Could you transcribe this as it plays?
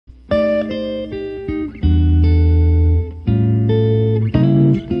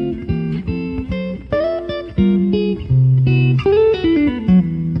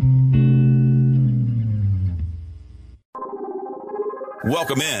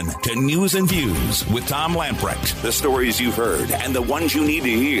Welcome in to News and Views with Tom Lamprecht. The stories you've heard and the ones you need to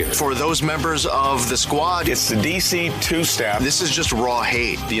hear. For those members of the squad, it's the DC-2 staff. This is just raw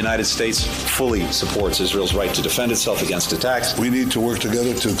hate. The United States fully supports Israel's right to defend itself against attacks. We need to work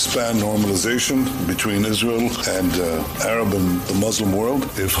together to expand normalization between Israel and Arab and the Muslim world.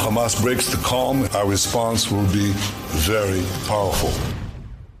 If Hamas breaks the calm, our response will be very powerful.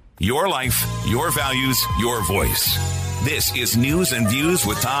 Your life, your values, your voice. This is News and Views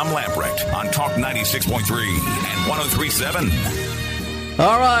with Tom Lamprecht on Talk 96.3 and 103.7.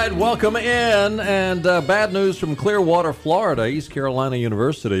 All right, welcome in. And bad news from Clearwater, Florida. East Carolina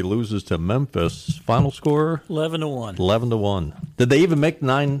University loses to Memphis. Final score? 11-1. 11-1. Did they even make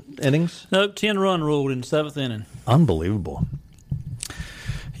 9 innings? Nope, 10-run ruled in the 7th inning. Unbelievable.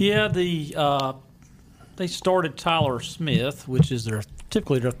 Yeah, they started Tyler Smith, which is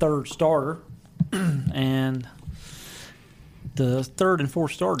typically their third starter, and the third and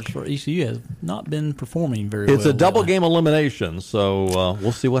fourth starters for ECU have not been performing very well. It's a double game elimination, so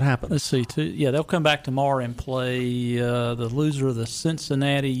we'll see what happens. Let's see. They'll come back tomorrow and play the loser of the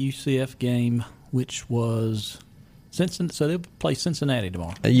Cincinnati UCF game, which was Cincinnati. So they'll play Cincinnati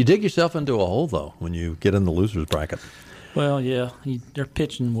tomorrow. You dig yourself into a hole, though, when you get in the losers bracket. Well, yeah, their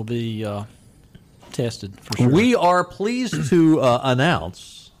pitching will be tested for sure. We are pleased to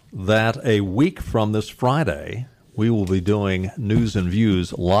announce that a week from this Friday, we will be doing News and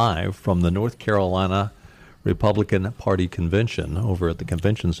Views live from the North Carolina Republican Party Convention over at the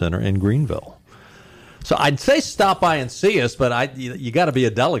Convention Center in Greenville. So I'd say stop by and see us, but you got to be a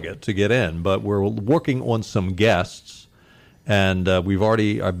delegate to get in. But we're working on some guests, and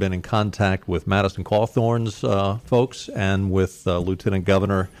I've been in contact with Madison Cawthorn's folks and with Lieutenant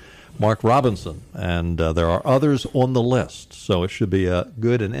Governor Mark Robinson, and there are others on the list. So it should be a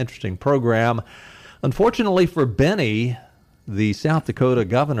good and interesting program. Unfortunately for Benny, the South Dakota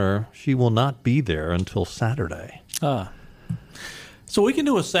governor, she will not be there until Saturday. So we can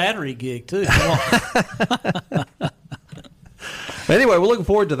do a Saturday gig, too. Anyway, we're looking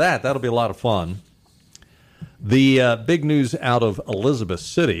forward to that. That'll be a lot of fun. The big news out of Elizabeth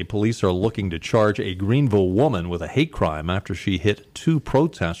City, police are looking to charge a Greenville woman with a hate crime after she hit 2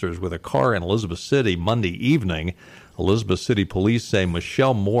 protesters with a car in Elizabeth City Monday evening. Elizabeth City police say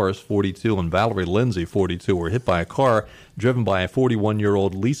Michelle Morris, 42, and Valerie Lindsay, 42, were hit by a car driven by a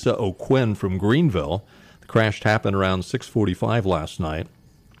 41-year-old Lisa O'Quinn from Greenville. The crash happened around 6:45 last night.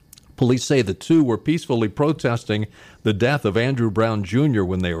 Police say the 2 were peacefully protesting the death of Andrew Brown Jr.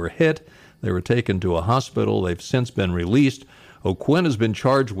 when they were hit. They were taken to a hospital. They've since been released. O'Quinn has been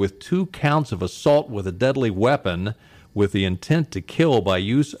charged with 2 counts of assault with a deadly weapon with the intent to kill by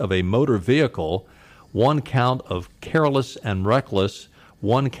use of a motor vehicle, 1 count of careless and reckless,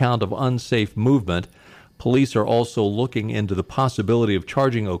 1 count of unsafe movement. Police are also looking into the possibility of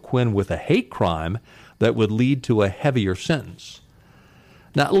charging O'Quinn with a hate crime that would lead to a heavier sentence.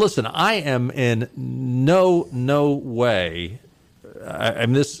 Now, listen, I am in no way...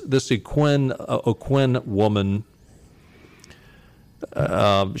 this O'Quinn woman,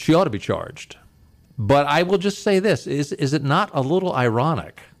 she ought to be charged. But I will just say this, is it not a little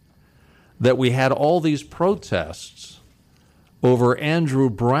ironic that we had all these protests over Andrew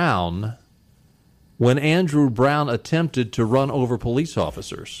Brown when Andrew Brown attempted to run over police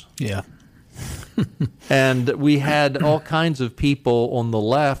officers? Yeah. And we had all kinds of people on the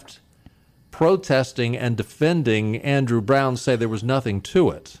left protesting and defending Andrew Brown, say there was nothing to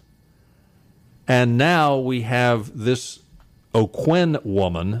it. And now we have this O'Quinn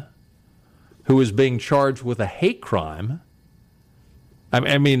woman who is being charged with a hate crime.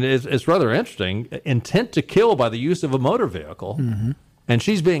 I mean, it's rather interesting. Intent to kill by the use of a motor vehicle. Mm-hmm. And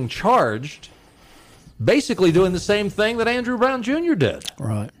she's being charged basically doing the same thing that Andrew Brown Jr. did.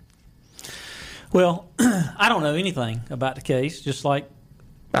 Right. Well, I don't know anything about the case, just like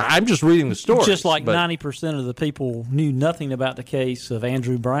I'm just reading the story. Just like 90% of the people knew nothing about the case of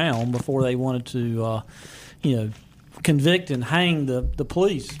Andrew Brown before they wanted to, convict and hang the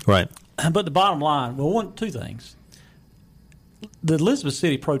police. Right. But the bottom line, two things. The Elizabeth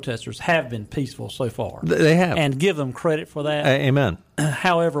City protesters have been peaceful so far. They have. And give them credit for that. Amen.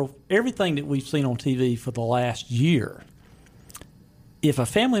 However, everything that we've seen on TV for the last year, if a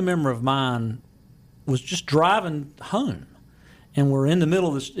family member of mine was just driving home and we're in the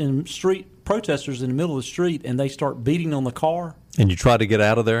middle of the street, protesters in the middle of the street, and they start beating on the car. And you try to get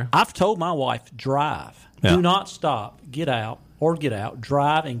out of there? I've told my wife, drive. Yeah. Do not stop. Get out.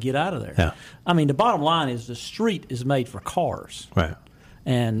 Drive and get out of there. Yeah. I mean, the bottom line is the street is made for cars. Right.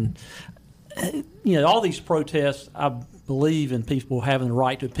 And, all these protests, I believe in people having the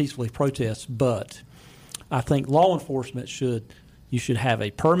right to peacefully protest, but I think law enforcement should You should have a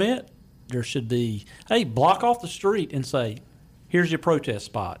permit. There should be, hey, block off the street and say, here's your protest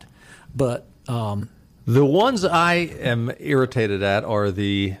spot. But the ones I am irritated at are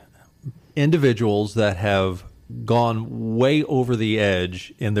the individuals that have gone way over the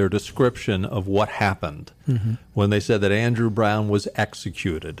edge in their description of what happened when they said that Andrew Brown was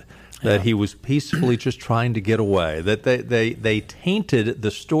executed, that he was peacefully just trying to get away, that they tainted the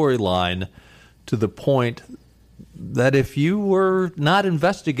storyline to the point that if you were not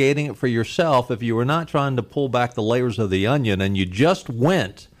investigating it for yourself, if you were not trying to pull back the layers of the onion and you just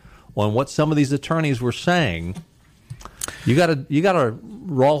went on what some of these attorneys were saying, you got a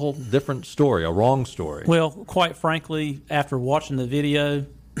raw different story, a wrong story. Well, quite frankly, after watching the video,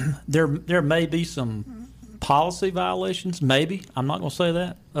 there may be some policy violations, maybe, I'm not going to say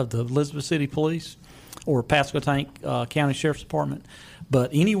that, of the Elizabeth City Police or Pasquotank County Sheriff's Department, but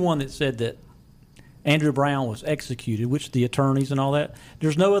anyone that said that Andrew Brown was executed, which the attorneys and all that,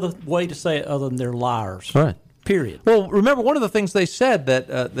 there's no other way to say it other than they're liars. Right. Period. Well, remember, one of the things they said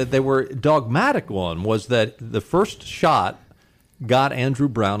that they were dogmatic on was that the first shot got Andrew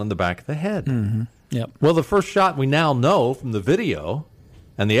Brown in the back of the head. Mm-hmm. Yep. Well, the first shot we now know from the video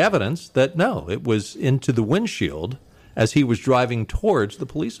and the evidence that, no, it was into the windshield as he was driving towards the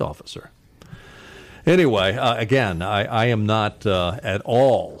police officer. Anyway, again, I am not at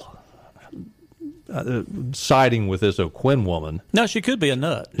all siding with this O'Quinn woman. No, she could be a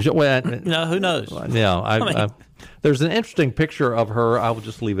nut. Well, no, who knows? Yeah, there's an interesting picture of her. I will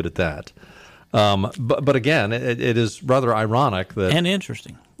just leave it at that. But again, it is rather ironic that and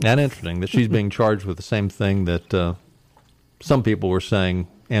interesting that she's being charged with the same thing that some people were saying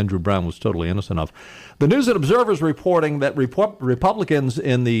Andrew Brown was totally innocent of. The News and Observer is reporting that Republicans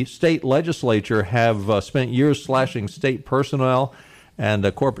in the state legislature have spent years slashing state personnel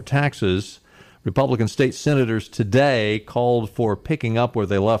and corporate taxes. Republican state senators today called for picking up where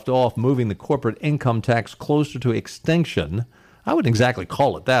they left off, moving the corporate income tax closer to extinction. I wouldn't exactly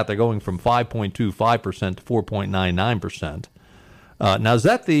call it that. They're going from 5.25% to 4.99%. Now, is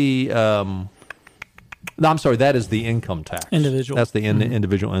that the no, I'm sorry, that is the income tax. Individual. That's the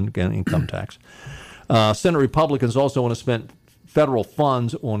individual income tax. Senate Republicans also want to spend federal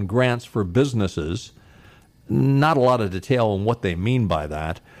funds on grants for businesses. Not a lot of detail on what they mean by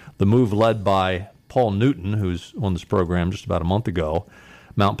that. The move led by Paul Newton, who's on this program just about a month ago.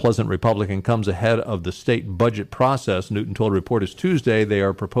 Mount Pleasant Republican comes ahead of the state budget process. Newton told reporters Tuesday they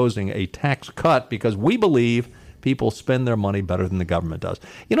are proposing a tax cut because we believe people spend their money better than the government does.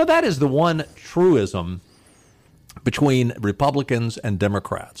 You know, that is the one truism between Republicans and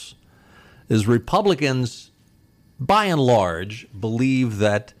Democrats, is Republicans, by and large, believe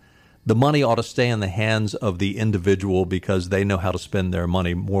that the money ought to stay in the hands of the individual because they know how to spend their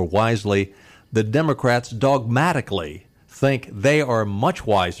money more wisely. The Democrats dogmatically think they are much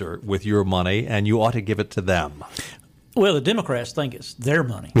wiser with your money and you ought to give it to them. Well, the Democrats think it's their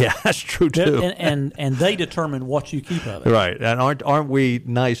money. Yeah, that's true too. And they determine what you keep of it. Right. And aren't we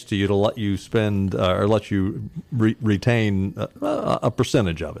nice to you to let you spend or let you retain a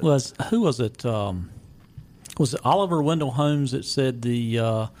percentage of it? Who was it? Was it Oliver Wendell Holmes that said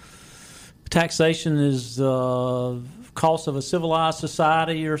the taxation is the cost of a civilized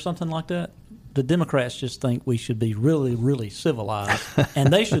society or something like that? The Democrats just think we should be really, really civilized,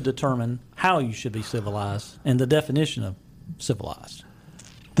 and they should determine how you should be civilized and the definition of civilized.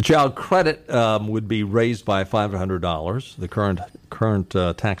 The child credit would be raised by $500. The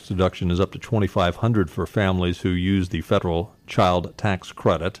current tax deduction is up to $2,500 for families who use the federal child tax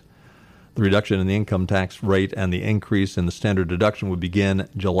credit. The reduction in the income tax rate and the increase in the standard deduction would begin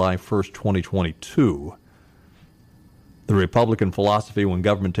July 1st, 2022. The Republican philosophy, when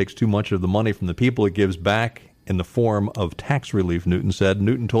government takes too much of the money from the people, it gives back in the form of tax relief, Newton said.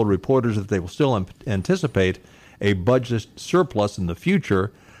 Newton told reporters that they will still anticipate a budget surplus in the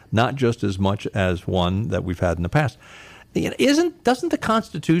future, not just as much as one that we've had in the past. Doesn't the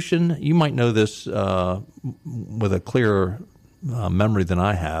Constitution, you might know this with a clearer memory than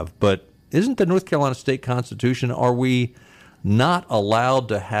I have, but isn't the North Carolina State Constitution, are we not allowed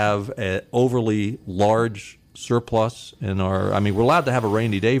to have an overly large surplus in our, we're allowed to have a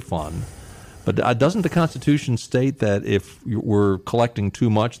rainy day fund, but doesn't the Constitution state that if we're collecting too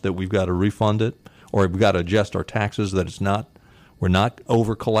much that we've got to refund it, or we've got to adjust our taxes, that we're not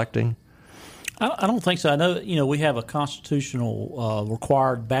over collecting? I don't think so. I know we have a constitutional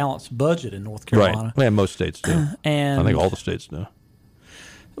required balanced budget in North Carolina. Right. Yeah, most states do. And I think all the states do.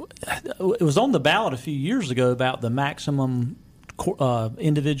 It was on the ballot a few years ago about the maximum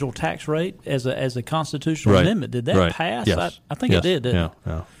individual tax rate as a constitutional amendment. Did that pass? Yes. I think it did, didn't it?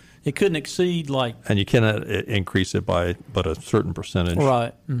 Yeah. It couldn't exceed like. And you cannot increase it by but a certain percentage.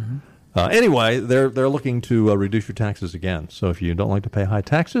 Right. Mm-hmm. Anyway, they're looking to reduce your taxes again. So if you don't like to pay high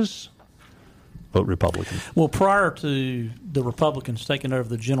taxes, vote Republican. Well, prior to the Republicans taking over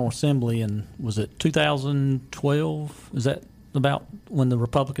the General Assembly in, was it 2012? Is that about when the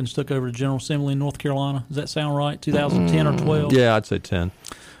Republicans took over the General Assembly in North Carolina? Does that sound right? 2010 or 12? Yeah, I'd say 10.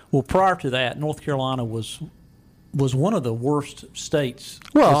 Well, prior to that, North Carolina was one of the worst states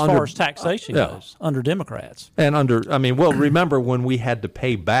Well, as far as taxation goes under Democrats. And remember when we had to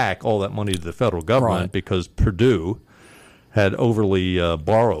pay back all that money to the federal government because Purdue had overly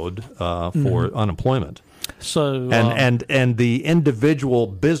borrowed for unemployment. So and the individual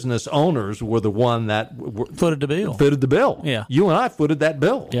business owners were the one that footed the bill. Footed the bill. Yeah, you and I footed that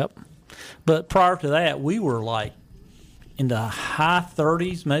bill. Yep. But prior to that, we were like in the high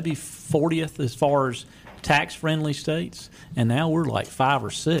 30s, maybe 40th as far as tax-friendly states, and now we're like 5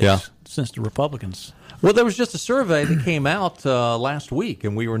 or 6 since the Republicans. Well, there was just a survey that came out last week,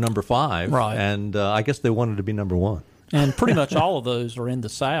 and we were number 5. Right. And I guess they wanted to be number 1. And pretty much all of those are in the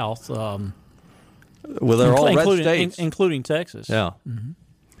South. Well, they're all red states. Including Texas. Yeah. Mm-hmm.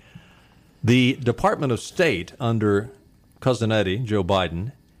 The Department of State under Cousin Eddie, Joe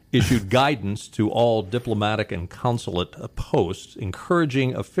Biden, issued guidance to all diplomatic and consulate posts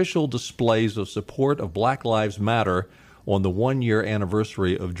encouraging official displays of support of Black Lives Matter on the 1-year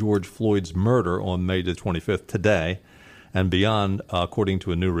anniversary of George Floyd's murder on May the 25th, today, and beyond, according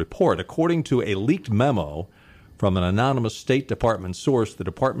to a new report. According to a leaked memo from an anonymous State Department source, the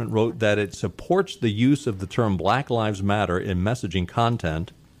department wrote that it supports the use of the term Black Lives Matter in messaging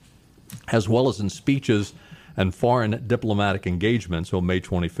content, as well as in speeches and foreign diplomatic engagements on May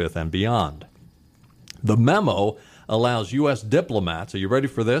 25th and beyond. The memo allows U.S. diplomats, are you ready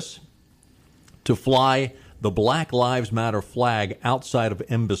for this, to fly the Black Lives Matter flag outside of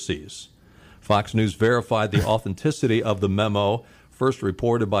embassies. Fox News verified the authenticity of the memo, first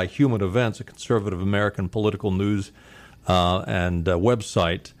reported by Human Events, a conservative American political news and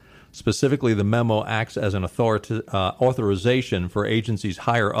website. Specifically, the memo acts as an authorization for agencies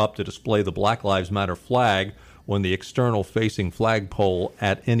higher up to display the Black Lives Matter flag on the external-facing flagpole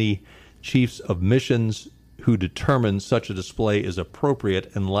at any chiefs of missions who determine such a display is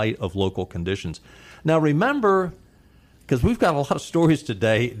appropriate in light of local conditions. Now, remember, because we've got a lot of stories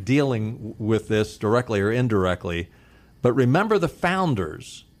today dealing with this directly or indirectly, but remember the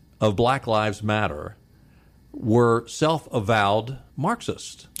founders of Black Lives Matter were self-avowed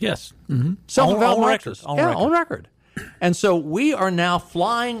Marxists. Yes. Mm-hmm. Self-avowed on Marxists. Record. On record. And so we are now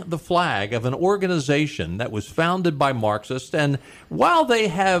flying the flag of an organization that was founded by Marxists, and while they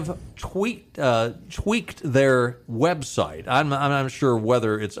have tweaked their website, I'm not sure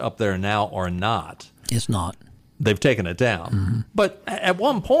whether it's up there now or not. It's not. They've taken it down. Mm-hmm. But at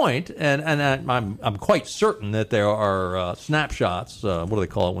one point, and I'm quite certain that there are snapshots, what do they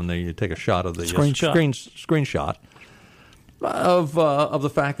call it when they take a shot of the screenshot of the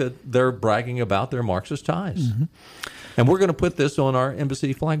fact that they're bragging about their Marxist ties. Mm-hmm. And we're going to put this on our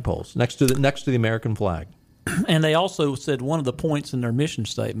embassy flagpoles next to the American flag. And they also said one of the points in their mission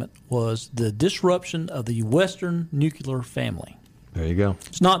statement was the disruption of the Western nuclear family. There you go.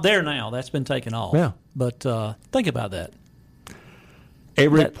 It's not there now. That's been taken off. Yeah. But think about that. A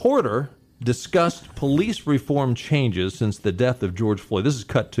reporter discussed police reform changes since the death of George Floyd. This is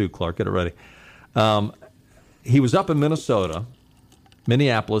cut 2, Clark. Get it ready. He was up in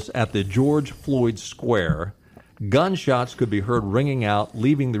Minneapolis, at the George Floyd Square. Gunshots could be heard ringing out,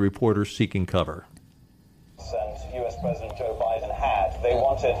 leaving the reporter seeking cover. And U.S. President Joe Biden had. They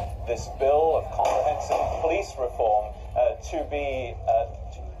wanted this bill of comprehensive police reform to be...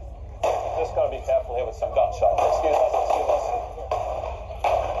 just got to be careful here with some gunshots. Excuse us.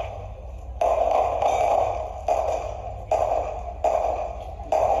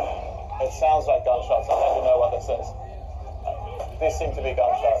 It sounds like gunshots. I'll let you know what this is. These seem to be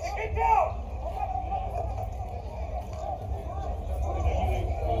gunshots. Get down!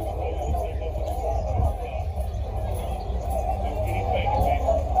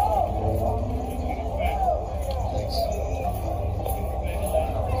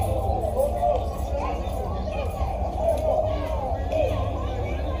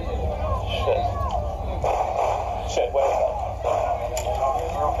 Shit, where is that?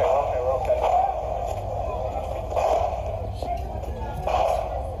 We're okay.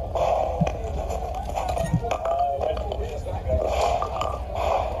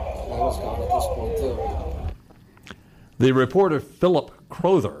 The reporter Philip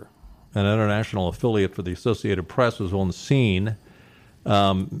Crowther, an international affiliate for the Associated Press, was on the scene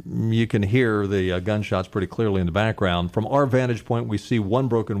You can hear the gunshots pretty clearly in the background. From our vantage point, we see one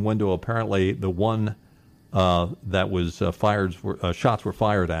broken window. Apparently, the one that was fired, shots were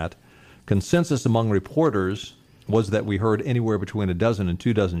fired at. Consensus among reporters was that we heard anywhere between a dozen and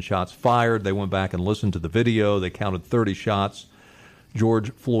 24 shots fired. They went back and listened to the video. They counted 30 shots.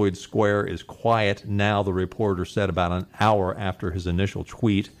 George Floyd Square is quiet now, the reporter said about an hour after his initial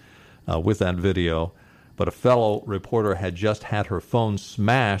tweet with that video. But a fellow reporter had just had her phone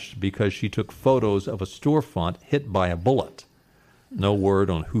smashed because she took photos of a storefront hit by a bullet. No word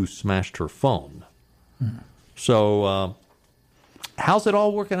on who smashed her phone. So how's it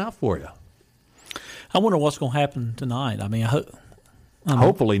all working out for you? I wonder what's going to happen tonight. I mean,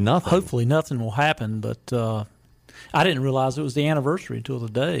 hopefully nothing. Hopefully nothing will happen, but I didn't realize it was the anniversary until the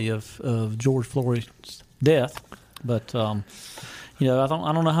day of George Floyd's death. But I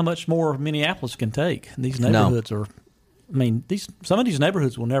don't know how much more Minneapolis can take. These neighborhoods are. I mean, some of these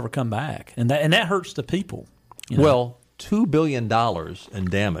neighborhoods will never come back, and that hurts the people. Well, $2 billion in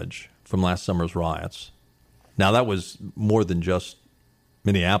damage from last summer's riots. Now that was more than just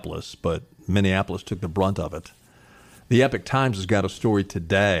Minneapolis, but Minneapolis took the brunt of it. The Epoch Times has got a story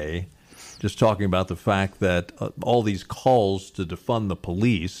today just talking about the fact that all these calls to defund the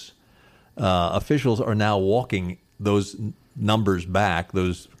police, officials are now walking those numbers back,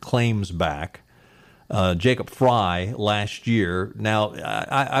 those claims back. Jacob Frey last year. Now,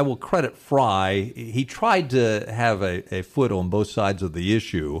 I will credit Frey. He tried to have a foot on both sides of the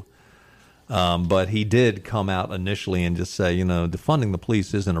issue, but he did come out initially and just say, defunding the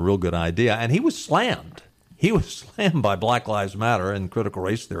police isn't a real good idea. And he was slammed. He was slammed by Black Lives Matter and critical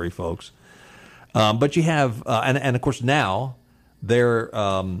race theory folks. But you have, and of course now,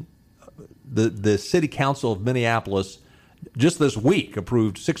 the city council of Minneapolis just this week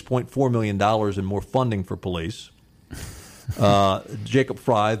approved $6.4 million in more funding for police. Jacob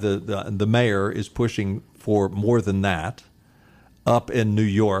Frey, the mayor, is pushing for more than that. Up in New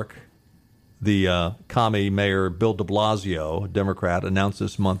York, the commie mayor Bill de Blasio, a Democrat, announced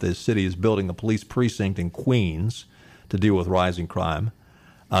this month his city is building a police precinct in Queens to deal with rising crime.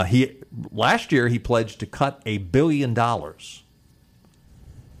 Last year he pledged to cut $1 billion.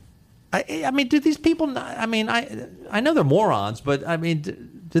 I mean, do these people not, I know they're morons, but I mean,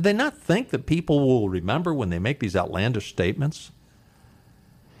 do they not think that people will remember when they make these outlandish statements?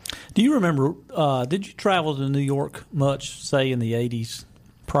 Do you remember, did you travel to New York much, say, in the 80s,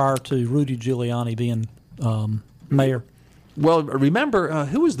 prior to Rudy Giuliani being mayor? Well, remember,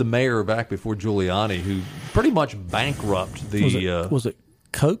 who was the mayor back before Giuliani who pretty much bankrupted the... Was it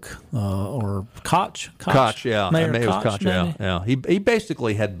Koch or Koch? Koch, yeah. Mayor It was Koch, Koch, yeah. He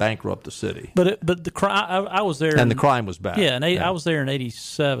basically had bankrupted the city. But the crime, I was there. And the crime was bad. Yeah, I was there in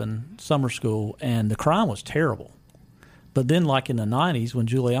 87, summer school, and the crime was terrible. But then, like in the 90s, when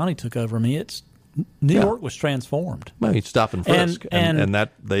Giuliani took over, New York was transformed. Well, he'd stop and frisk, and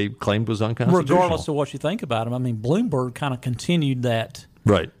that they claimed was unconstitutional. Regardless of what you think about him, Bloomberg kind of continued that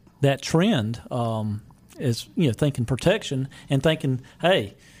trend. Is thinking protection and thinking,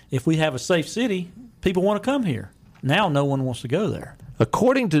 hey, if we have a safe city, people want to come here. Now no one wants to go there.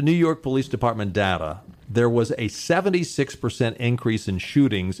 According to New York Police Department data, there was a 76% increase in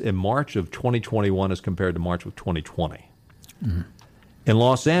shootings in March of 2021 as compared to March of 2020. Mm-hmm. In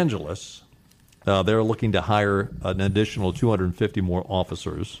Los Angeles, they're looking to hire an additional 250 more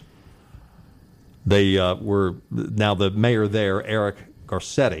officers. They now the mayor there, Eric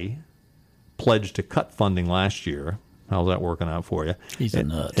Garcetti, pledged to cut funding last year. How's that working out for you? He's a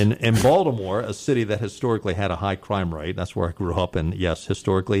nut. In Baltimore, a city that historically had a high crime rate, that's where I grew up, and yes,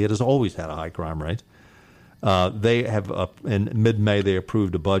 historically it has always had a high crime rate. They have, in mid-May, they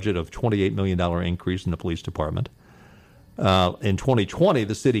approved a budget of $28 million increase in the police department. In 2020,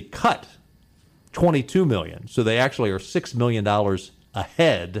 the city cut $22 million, so they actually are $6 million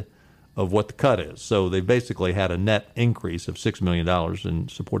ahead of what the cut is. So they basically had a net increase of $6 million in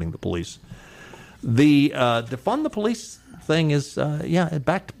supporting the police. The defund the police thing is,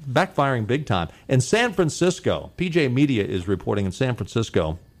 backfiring big time. In San Francisco, PJ Media is reporting in San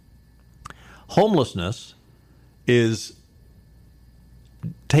Francisco, homelessness is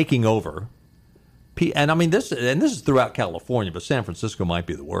taking over. And this is throughout California, but San Francisco might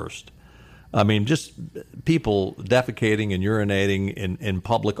be the worst. Just people defecating and urinating in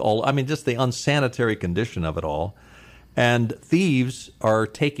public, just the unsanitary condition of it all. And thieves are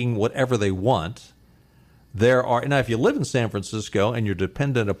taking whatever they want. Now, if you live in San Francisco and you're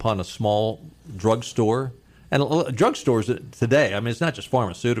dependent upon a small drugstore, and drugstores today, it's not just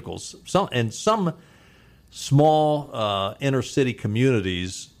pharmaceuticals. Some small inner city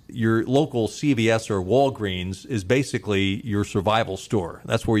communities, your local CVS or Walgreens is basically your survival store.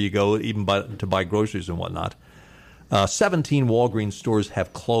 That's where you go even to buy groceries and whatnot. 17 Walgreens stores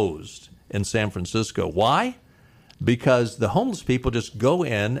have closed in San Francisco. Why? Because the homeless people just go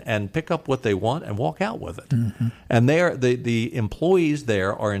in and pick up what they want and walk out with it. Mm-hmm. And the employees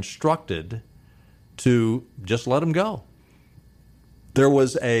there are instructed to just let them go. There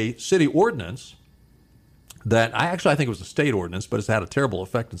was a city ordinance that I think it was a state ordinance, but it's had a terrible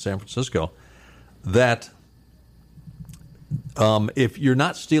effect in San Francisco, that if you're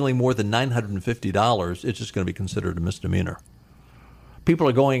not stealing more than $950, it's just going to be considered a misdemeanor. People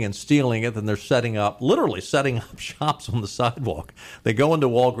are going and stealing it, and they're literally setting up shops on the sidewalk. They go into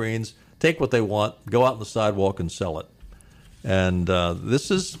Walgreens, take what they want, go out on the sidewalk and sell it. And this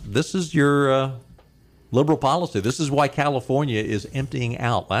is your liberal policy. This is why California is emptying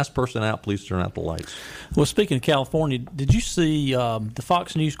out. Last person out, please turn out the lights. Well, speaking of California, did you see the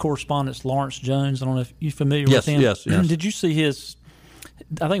Fox News correspondent Lawrence Jones? I don't know if you're familiar with him. Yes. Did you see his?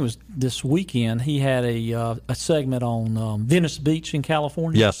 I think it was this weekend. He had a segment on Venice Beach in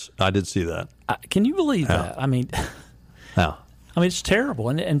California. Yes, I did see that. Can you believe that? I mean, it's terrible,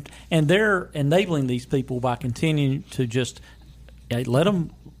 and they're enabling these people by continuing to just let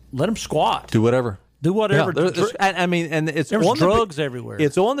them squat, do whatever. Do whatever. Yeah, and it's there's drugs everywhere.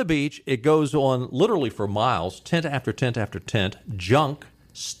 It's on the beach. It goes on literally for miles, tent after tent after tent, junk,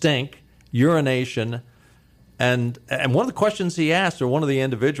 stink, urination. And one of the questions he asked, or one of the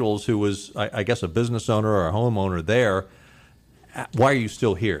individuals who was, I guess, a business owner or a homeowner there, why are you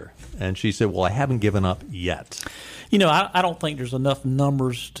still here? And she said, well, I haven't given up yet. I don't think there's enough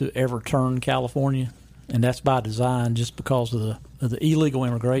numbers to ever turn California, and that's by design just because of the illegal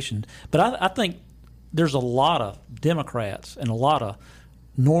immigration. But I think there's a lot of Democrats and a lot of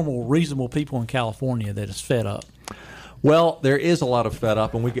normal, reasonable people in California that is fed up. Well, there is a lot of fed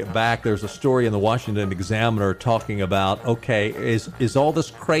up. When we get back, there's a story in the Washington Examiner talking about, okay, is all this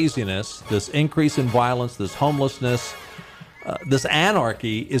craziness, this increase in violence, this homelessness, this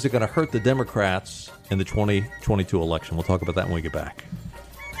anarchy, is it going to hurt the Democrats in the 2022 election? We'll talk about that when we get back.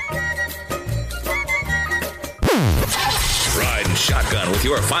 Ride and shotgun with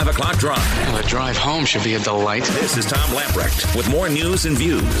your 5 o'clock drive. Well, the drive home should be a delight. This is Tom Lamprecht with more news and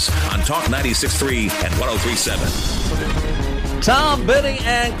views on Talk 96.3 and 103.7. Tom, Benny,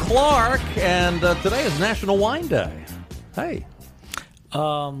 and Clark, and today is National Wine Day. Hey.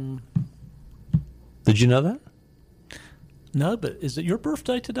 Did you know that? No, but is it your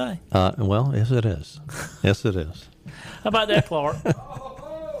birthday today? Well, yes, it is. Yes, it is. How about that, Clark?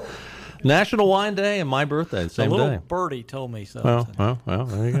 National Wine Day and my birthday, same day. A little birdie told me so. Well,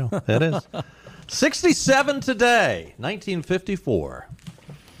 there you go. It is. 67 today, 1954.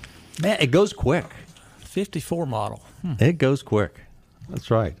 Man, it goes quick. 54 model. It goes quick. That's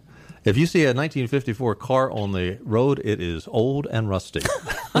right. If you see a 1954 car on the road, it is old and rusty.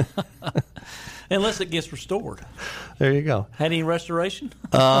 Unless it gets restored. There you go. Had any restoration?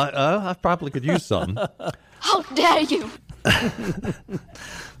 I probably could use some. How dare you!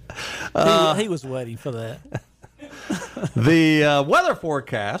 He was waiting for that. The weather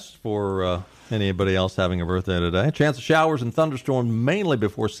forecast for anybody else having a birthday today. Chance of showers and thunderstorms mainly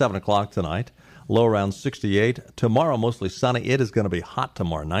before 7 o'clock tonight. Low around 68. Tomorrow, mostly sunny. It is going to be hot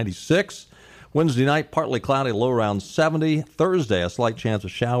tomorrow, 96. Wednesday night, partly cloudy, low around 70. Thursday, a slight chance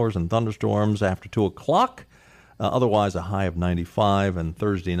of showers and thunderstorms after 2 o'clock. Otherwise, a high of 95. And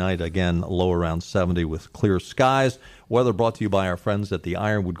Thursday night, again, low around 70 with clear skies. Weather brought to you by our friends at the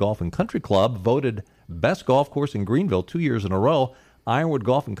Ironwood Golf and Country Club, voted best golf course in Greenville 2 years in a row. Ironwood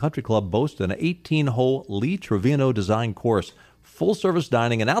Golf and Country Club boasts an 18-hole Lee Trevino design course, full-service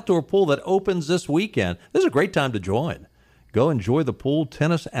dining, and outdoor pool that opens this weekend. This is a great time to join. Go enjoy the pool,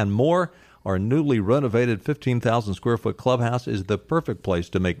 tennis, and more. Our newly renovated 15,000-square-foot clubhouse is the perfect place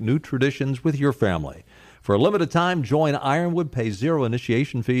to make new traditions with your family. For a limited time, join Ironwood, pay zero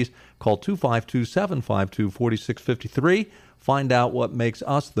initiation fees. Call 252-752-4653. Find out what makes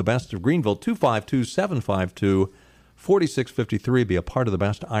us the best of Greenville. 252-752-4653. Be a part of the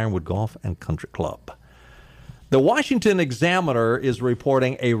best Ironwood Golf and Country Club. The Washington Examiner is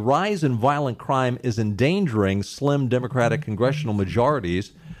reporting a rise in violent crime is endangering slim Democratic congressional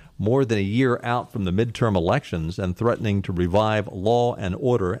majorities more than a year out from the midterm elections and threatening to revive law and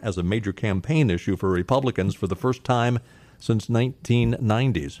order as a major campaign issue for Republicans for the first time since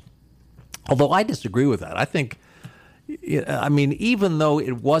 1990s. Although I disagree with that. I think, even though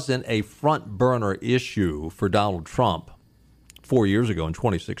it wasn't a front burner issue for Donald Trump 4 years ago in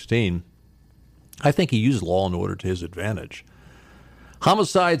 2016, I think he used law and order to his advantage.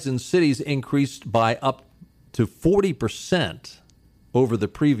 Homicides in cities increased by up to 40% over the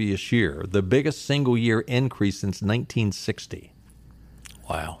previous year, the biggest single-year increase since 1960.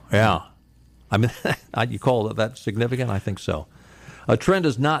 Wow. Yeah. I mean, you call that significant? I think so. A trend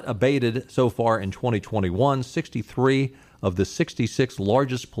has not abated so far in 2021. 63 of the 66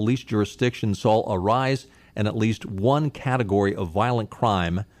 largest police jurisdictions saw a rise in at least one category of violent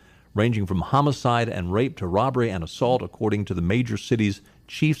crime, ranging from homicide and rape to robbery and assault, according to the Major Cities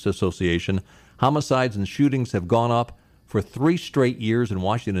Chiefs Association. Homicides and shootings have gone up for 3 straight years in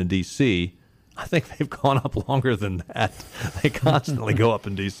Washington, D.C. I think they've gone up longer than that. They constantly go up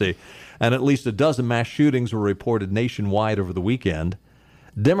in D.C. And at least a dozen mass shootings were reported nationwide over the weekend.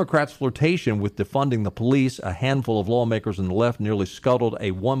 Democrats' flirtation with defunding the police, a handful of lawmakers on the left nearly scuttled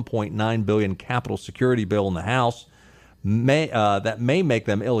a $1.9 billion capital security bill in the House that may make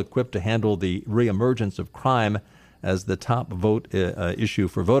them ill-equipped to handle the reemergence of crime as the top vote issue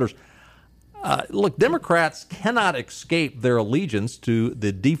for voters. Look, Democrats cannot escape their allegiance to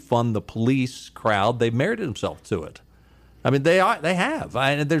the defund the police crowd. They married themselves to it. I mean, they have.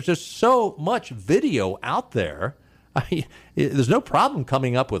 And there's just so much video out there. I mean, there's no problem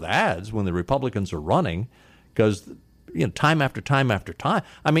coming up with ads when the Republicans are running, because time after time after time.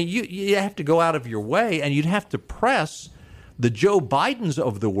 I mean, you have to go out of your way, and you'd have to press the Joe Bidens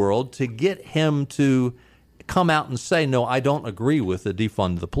of the world to get him to come out and say, no, I don't agree with the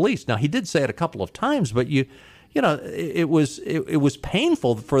defund the police. Now, he did say it a couple of times, but it was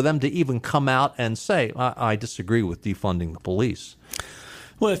painful for them to even come out and say, I disagree with defunding the police.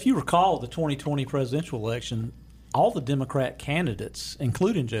 Well, if you recall the 2020 presidential election, all the Democrat candidates,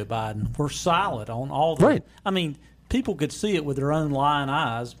 including Joe Biden, were silent on all the. Right. I mean, people could see it with their own lying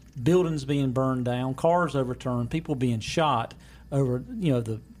eyes: buildings being burned down, cars overturned, people being shot over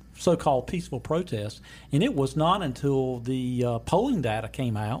the so-called peaceful protests. And it was not until the polling data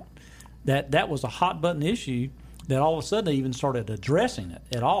came out that was a hot button issue that all of a sudden they even started addressing it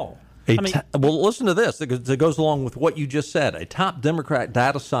at all. Well, listen to this. It goes along with what you just said. A top Democrat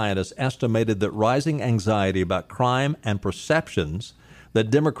data scientist estimated that rising anxiety about crime and perceptions that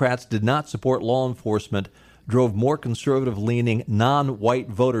Democrats did not support law enforcement drove more conservative-leaning non-white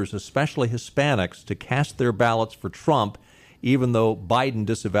voters, especially Hispanics, to cast their ballots for Trump, even though Biden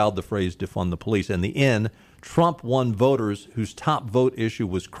disavowed the phrase defund the police. In the end, Trump won voters whose top vote issue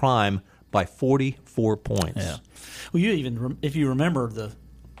was crime by 44 points. Yeah. Well, if you remember the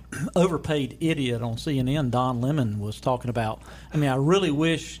overpaid idiot on CNN, Don Lemon, was talking about, I really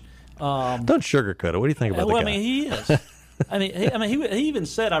wish... Don't sugarcoat it. What do you think about the guy? He is. He even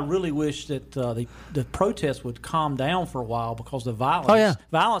said, I really wish that the protests would calm down for a while because the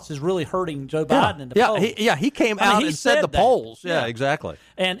violence is really hurting Joe Biden in the polls. He came out and said the polls. Yeah, exactly.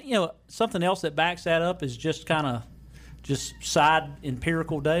 And, something else that backs that up is just kind of side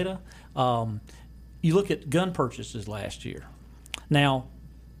empirical data. You look at gun purchases last year. Now,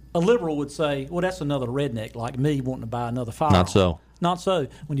 a liberal would say, well, that's another redneck like me wanting to buy another firearm. Not so.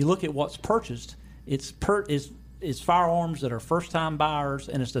 When you look at what's purchased, it's firearms that are first-time buyers,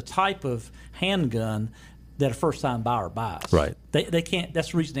 and it's the type of handgun that a first-time buyer buys. Right. They can't.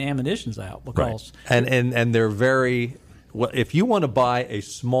 That's the reason the ammunition's out, because and they're very well. If you want to buy a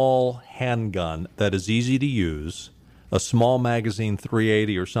small handgun that is easy to use, a small magazine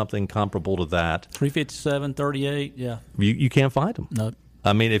 380 or something comparable to that, 357, 38, yeah, you can't find them. No.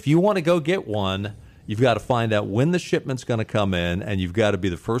 I mean, if you want to go get one, you've got to find out when the shipment's going to come in, and you've got to be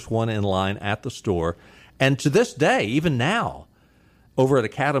the first one in line at the store. And to this day, even now, over at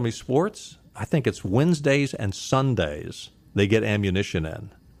Academy Sports, I think it's Wednesdays and Sundays they get ammunition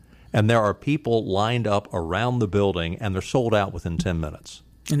in. And there are people lined up around the building, and they're sold out within 10 minutes.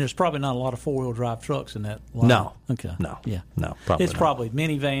 And there's probably not a lot of four-wheel drive trucks in that line. No. Okay. No. Yeah. No, probably It's not. probably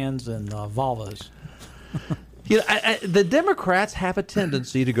minivans and Volvos. The Democrats have a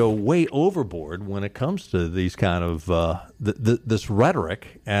tendency to go way overboard when it comes to these kind of this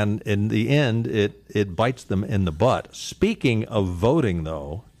rhetoric, and in the end, it bites them in the butt. Speaking of voting,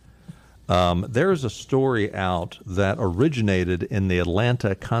 though, there's a story out that originated in the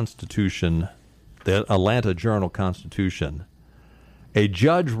Atlanta Constitution, the Atlanta Journal-Constitution. A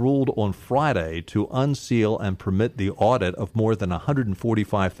judge ruled on Friday to unseal and permit the audit of more than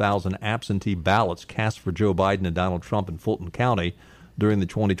 145,000 absentee ballots cast for Joe Biden and Donald Trump in Fulton County during the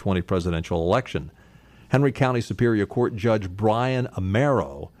 2020 presidential election. Henry County Superior Court Judge Brian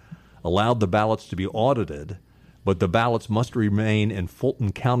Amaro allowed the ballots to be audited, but the ballots must remain in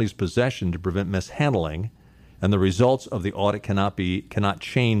Fulton County's possession to prevent mishandling, and the results of the audit cannot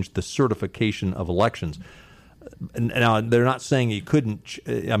change the certification of elections. Now, they're not saying you couldn't.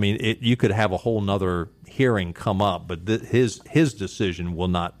 You could have a whole nother hearing come up, but his decision will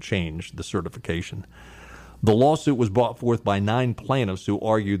not change the certification. The lawsuit was brought forth by 9 plaintiffs who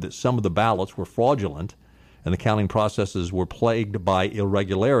argued that some of the ballots were fraudulent and the counting processes were plagued by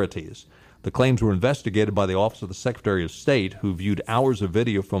irregularities. The claims were investigated by the Office of the Secretary of State, who viewed hours of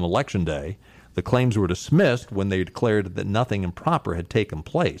video from Election Day. The claims were dismissed when they declared that nothing improper had taken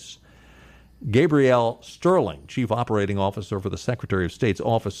place. Gabrielle Sterling, Chief Operating Officer for the Secretary of State's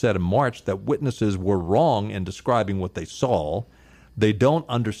office, said in March that witnesses were wrong in describing what they saw. They don't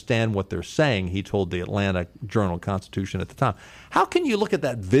understand what they're saying, he told the Atlanta Journal-Constitution at the time. How can you look at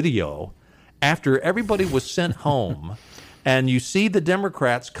that video after everybody was sent home and you see the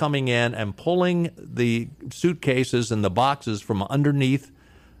Democrats coming in and pulling the suitcases and the boxes from underneath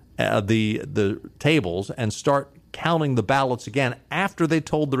the tables and start counting the ballots again after they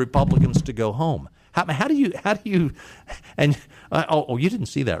told the Republicans to go home? How do you and you didn't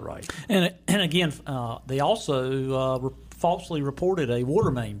see that, right? And again, they also falsely reported a water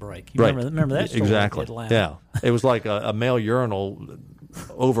main break. Right. Remember that story? Exactly. In Atlanta? Yeah, it was like a male urinal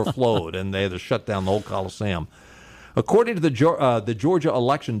overflowed, and they had to shut down the whole Coliseum. According to the Georgia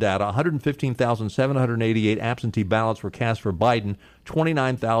election data, 115,788 absentee ballots were cast for Biden,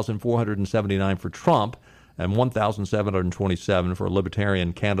 29,479 for Trump, and 1,727 for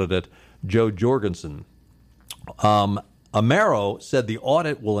Libertarian candidate Joe Jorgensen. Amero said the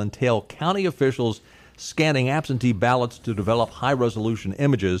audit will entail county officials scanning absentee ballots to develop high-resolution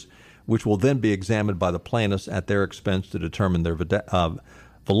images, which will then be examined by the plaintiffs at their expense to determine their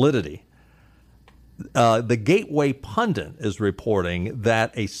validity. The Gateway Pundit is reporting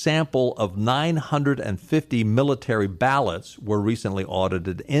that a sample of 950 military ballots were recently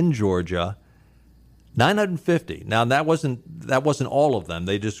audited in Georgia. 950. Now that wasn't all of them.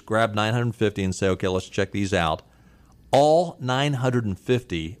 They just grabbed 950 and say, okay, let's check these out. All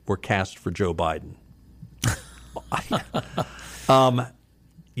 950 were cast for Joe Biden.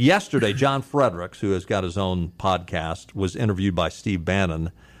 Yesterday, John Fredericks, who has got his own podcast, was interviewed by Steve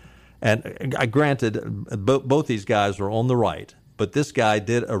Bannon. And granted, both these guys are on the right, but this guy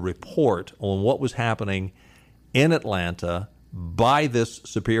did a report on what was happening in Atlanta by this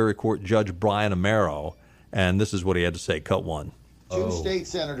Superior Court Judge Brian Amero, and this is what he had to say. Cut one. Two state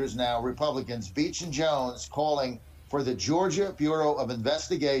senators now, Republicans, Beach and Jones, calling for the Georgia Bureau of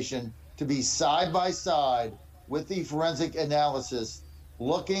Investigation to be side by side with the forensic analysis,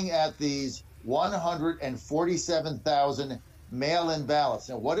 looking at these 147,000 mail-in ballots.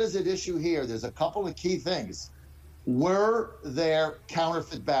 Now, what is at issue here? There's a couple of key things. Were there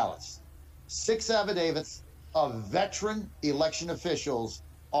counterfeit ballots? 6 affidavits of veteran election officials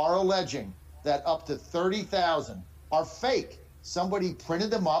are alleging that up to 30,000 are fake. Somebody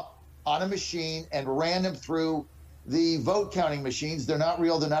printed them up on a machine and ran them through the vote counting machines. They're not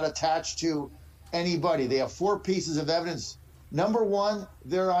real. They're not attached to anybody. They have 4 pieces of evidence. Number 1,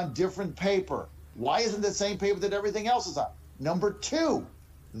 they're on different paper. Why isn't the same paper that everything else is on? Number 2,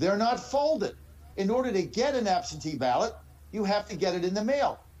 they're not folded. In order to get an absentee ballot, you have to get it in the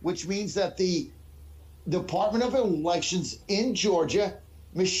mail, which means that the Department of Elections in Georgia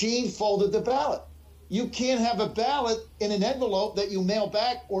machine folded the ballot. You can't have a ballot in an envelope that you mail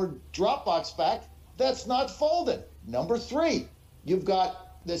back or Dropbox back that's not folded. Number 3, you've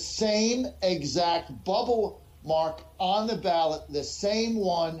got the same exact bubble mark on the ballot, the same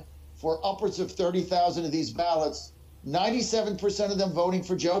one for upwards of 30,000 of these ballots. 97% of them voting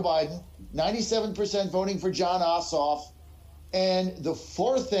for Joe Biden, 97% voting for John Ossoff. And the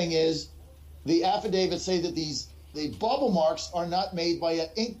 4th thing is the affidavits say that the bubble marks are not made by an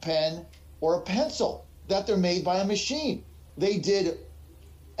ink pen or a pencil, that they're made by a machine. They did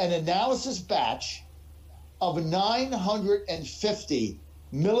an analysis batch of 950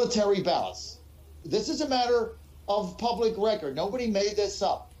 military ballots. This is a matter of public record. Nobody made this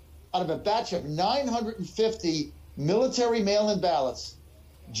up. Out of a batch of 950 military mail-in ballots,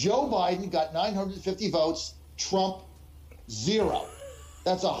 Joe Biden got 950 votes, Trump 0.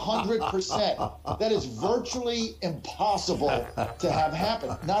 That's 100%. That is virtually impossible to have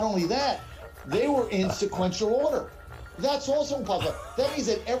happen. Not only that, they were in sequential order. That's also impossible. That means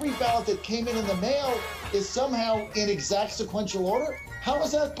that every ballot that came in the mail is somehow in exact sequential order. How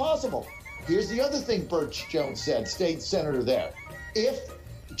is that possible? Here's the other thing Birch Jones said, state senator there. If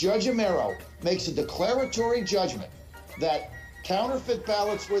Judge Amero makes a declaratory judgment that counterfeit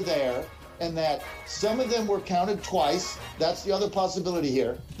ballots were there and that some of them were counted twice, that's the other possibility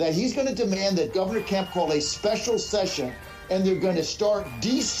here, that he's going to demand that Governor Kemp call a special session and they're going to start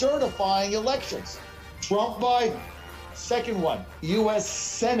decertifying elections. Trump, Biden. Second one, U.S.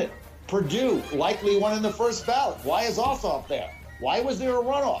 Senate. Perdue, likely won in the first ballot. Why is Ossoff there? Why was there a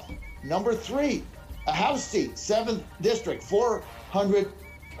runoff? Number 3, a House seat, 7th District, 400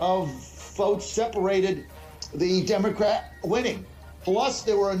 of votes separated the Democrat winning. Plus,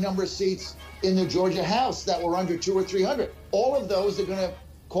 there were a number of seats in the Georgia House that were under 200 or 300. All of those are going to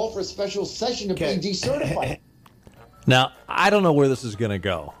call for a special session to be decertified. Now, I don't know where this is going to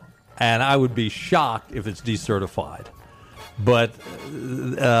go, and I would be shocked if it's decertified. But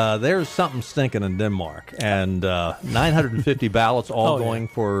there's something stinking in Denmark, and 950 ballots all going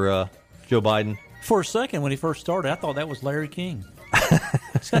for Joe Biden. For a second, when he first started, I thought that was Larry King.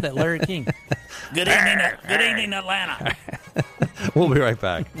 It's got that Larry King. Good evening, Atlanta. We'll be right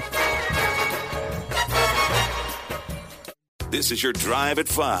back. This is your Drive at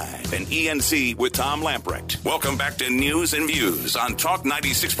 5 and ENC with Tom Lamprecht. Welcome back to News and Views on Talk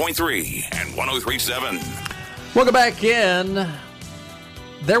 96.3 and 103.7. Welcome back in.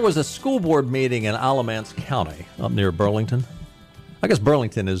 There was a school board meeting in Alamance County up near Burlington. I guess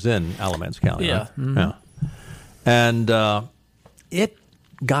Burlington is in Alamance County, yeah. Right? Mm-hmm. Yeah. And it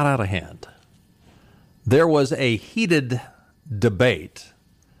got out of hand. There was a heated debate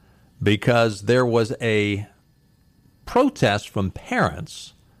because there was a protest from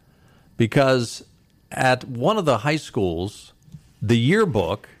parents because at one of the high schools, the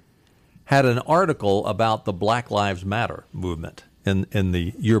yearbook had an article about the Black Lives Matter movement in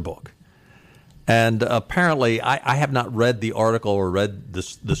the yearbook. And apparently, I have not read the article or read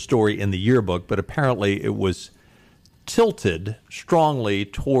the story in the yearbook, but apparently it was tilted strongly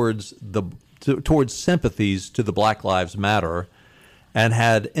towards sympathies to the Black Lives Matter and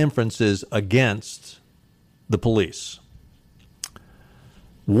had inferences against the police.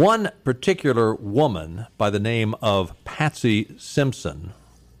 One particular woman by the name of Patsy Simpson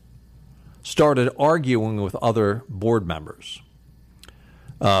started arguing with other board members.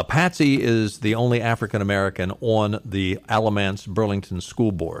 Patsy is the only African American on the Alamance Burlington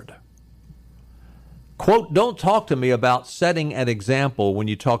School Board. Quote, "Don't talk to me about setting an example when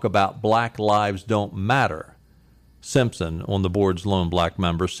you talk about Black lives don't matter," Simpson, on the board's lone black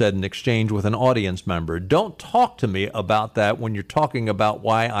member, said in exchange with an audience member. "Don't talk to me about that when you're talking about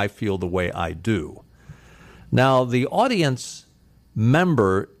why I feel the way I do." Now, the audience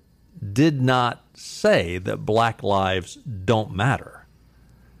member did not say that Black lives don't matter.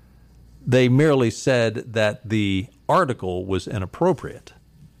 They merely said that the article was inappropriate.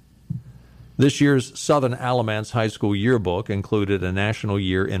 This year's Southern Alamance High School yearbook included a National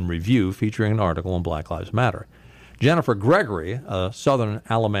Year in Review featuring an article on Black Lives Matter. Jennifer Gregory, a Southern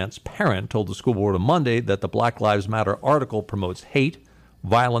Alamance parent, told the school board on Monday that the Black Lives Matter article promotes hate,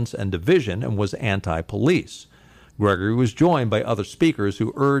 violence, and division and was anti-police. Gregory was joined by other speakers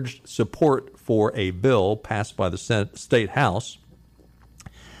who urged support for a bill passed by the State House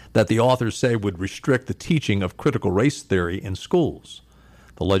that the authors say would restrict the teaching of critical race theory in schools.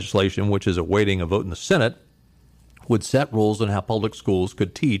 The legislation, which is awaiting a vote in the Senate, would set rules on how public schools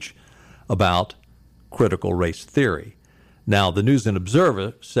could teach about critical race theory. Now, the News and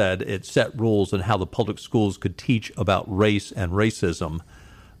Observer said it set rules on how the public schools could teach about race and racism.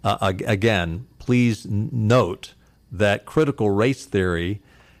 Again, please note that critical race theory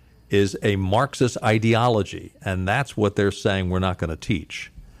is a Marxist ideology, and that's what they're saying we're not going to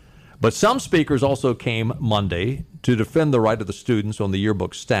teach. But some speakers also came Monday to defend the right of the students on the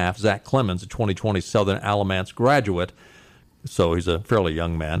yearbook staff. Zach Clemens, a 2020 Southern Alamance graduate, so he's a fairly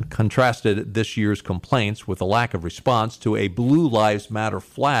young man, contrasted this year's complaints with a lack of response to a Blue Lives Matter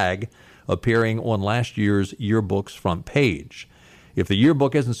flag appearing on last year's yearbook's front page. If the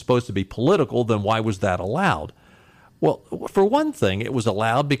yearbook isn't supposed to be political, then why was that allowed? Well, for one thing, it was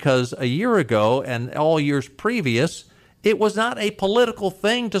allowed because a year ago and all years previous, it was not a political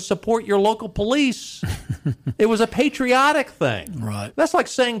thing to support your local police. It was a patriotic thing. Right. That's like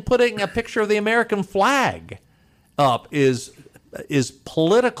saying putting a picture of the American flag up is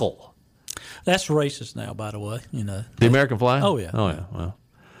political. That's racist now, by the way. You know, the American flag? Oh, yeah. Oh, yeah. Well,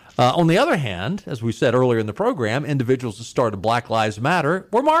 on the other hand, as we said earlier in the program, individuals who started Black Lives Matter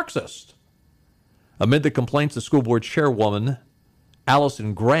were Marxist. Amid the complaints, the school board chairwoman,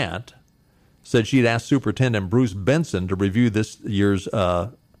 Allison Grant, said she'd asked Superintendent Bruce Benson to review this year's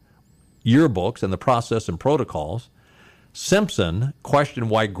yearbooks and the process and protocols. Simpson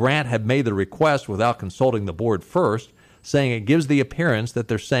questioned why Grant had made the request without consulting the board first, saying it gives the appearance that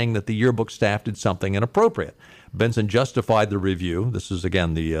they're saying that the yearbook staff did something inappropriate. Benson justified the review. This is,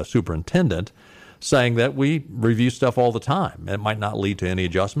 again, the superintendent, saying that we review stuff all the time. It might not lead to any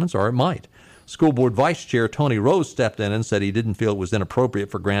adjustments, or it might. School Board Vice Chair Tony Rose stepped in and said he didn't feel it was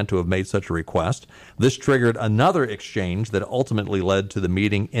inappropriate for Grant to have made such a request. This triggered another exchange that ultimately led to the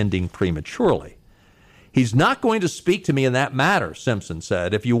meeting ending prematurely. "He's not going to speak to me in that matter," Simpson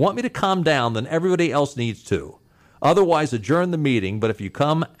said. "If you want me to calm down, then everybody else needs to. Otherwise, adjourn the meeting, but if you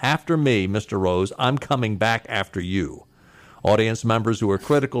come after me, Mr. Rose, I'm coming back after you. Audience members who were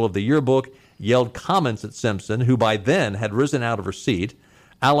critical of the yearbook yelled comments at Simpson, who by then had risen out of her seat.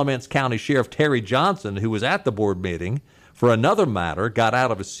 Alamance County Sheriff Terry Johnson, who was at the board meeting for another matter, got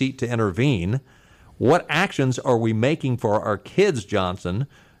out of his seat to intervene. What actions are we making for our kids, Johnson,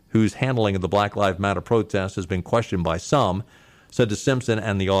 whose handling of the Black Lives Matter protest has been questioned by some, said to Simpson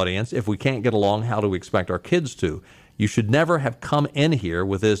and the audience, if we can't get along, how do we expect our kids to? You should never have come in here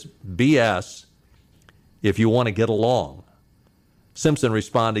with this BS if you want to get along. Simpson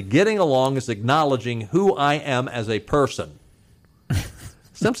responded, getting along is acknowledging who I am as a person.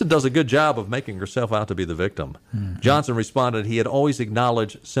 Simpson does a good job of making herself out to be the victim. Mm-hmm. Johnson responded he had always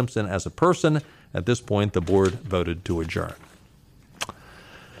acknowledged Simpson as a person. At this point, the board voted to adjourn.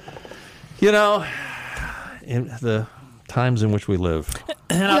 You know, in the times in which we live.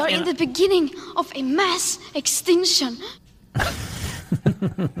 We are in the beginning of a mass extinction.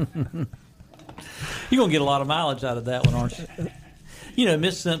 You're going to get a lot of mileage out of that one, aren't you? You know,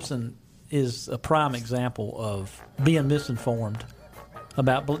 Miss Simpson is a prime example of being misinformed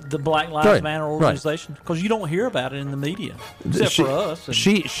about the Black Lives Matter organization, because you don't hear about it in the media, except for us. And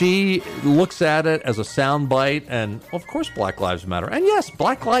she looks at it as a soundbite, and of course Black Lives Matter. And yes,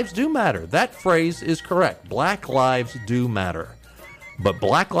 Black lives do matter. That phrase is correct. Black lives do matter. But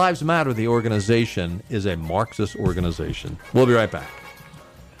Black Lives Matter, the organization, is a Marxist organization. We'll be right back.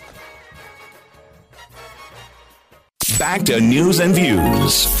 Back to News and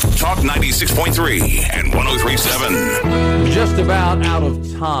Views. Talk 96.3 and 103.7. Just about out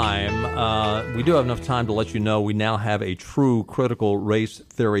of time. We do have enough time to let you know we now have a true critical race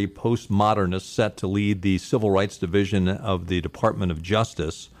theory postmodernist set to lead the Civil Rights Division of the Department of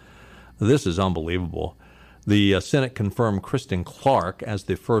Justice. This is unbelievable. The Senate confirmed Kristen Clark as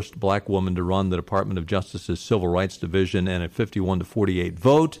the first black woman to run the Department of Justice's Civil Rights Division in a 51-48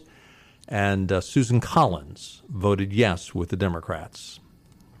 vote. And Susan Collins voted yes with the Democrats.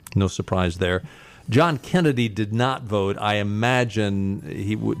 No surprise there. John Kennedy did not vote. I imagine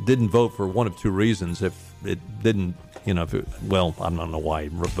he didn't vote for one of two reasons. If it didn't, I don't know why he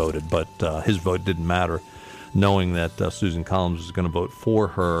voted, but his vote didn't matter, knowing that Susan Collins was going to vote for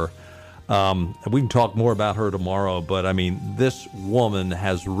her. We can talk more about her tomorrow, but I mean, this woman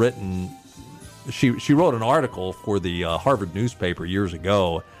has written, she wrote an article for the Harvard newspaper years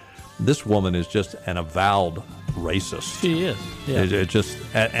ago. This woman is just an avowed racist. She is. Yeah.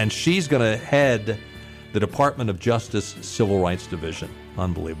 And she's going to head the Department of Justice Civil Rights Division.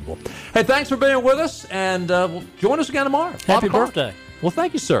 Unbelievable. Hey, thanks for being with us, and join us again tomorrow. Happy birthday. Well,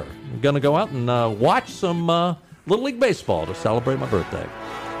 thank you, sir. I'm going to go out and watch some Little League Baseball to celebrate my birthday.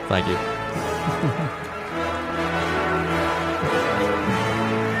 Thank you.